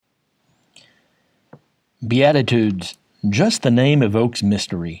Beatitudes. Just the name evokes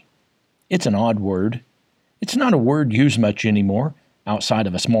mystery. It's an odd word. It's not a word used much anymore, outside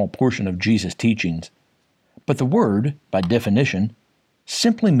of a small portion of Jesus' teachings. But the word, by definition,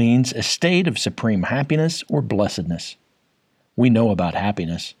 simply means a state of supreme happiness or blessedness. We know about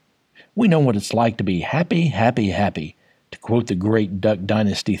happiness. We know what it's like to be happy, happy, happy, to quote the great Duck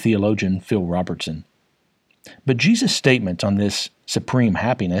Dynasty theologian Phil Robertson. But Jesus' statements on this supreme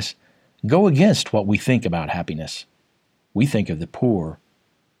happiness go against what we think about happiness. We think of the poor,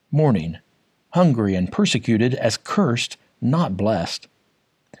 mourning, hungry, and persecuted as cursed, not blessed.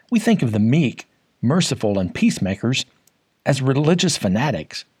 We think of the meek, merciful, and peacemakers as religious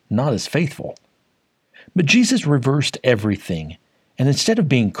fanatics, not as faithful. But Jesus reversed everything, and instead of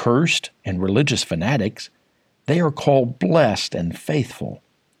being cursed and religious fanatics, they are called blessed and faithful.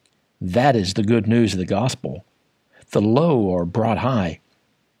 That is the good news of the gospel. The low are brought high.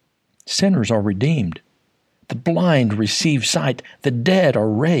 Sinners are redeemed. The blind receive sight. The dead are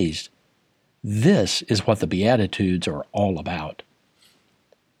raised. This is what the Beatitudes are all about.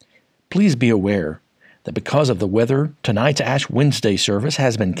 Please be aware that because of the weather, tonight's Ash Wednesday service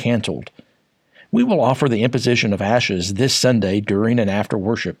has been canceled. We will offer the imposition of ashes this Sunday during and after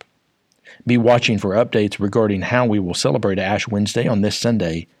worship. Be watching for updates regarding how we will celebrate Ash Wednesday on this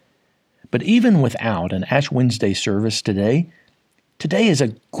Sunday. But even without an Ash Wednesday service today is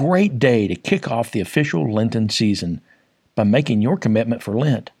a great day to kick off the official Lenten season by making your commitment for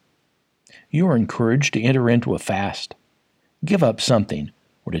Lent. You are encouraged to enter into a fast, give up something,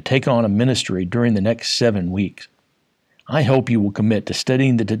 or to take on a ministry during the next 7 weeks. I hope you will commit to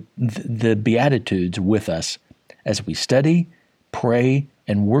studying the Beatitudes with us as we study, pray,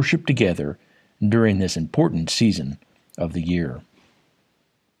 and worship together during this important season of the year.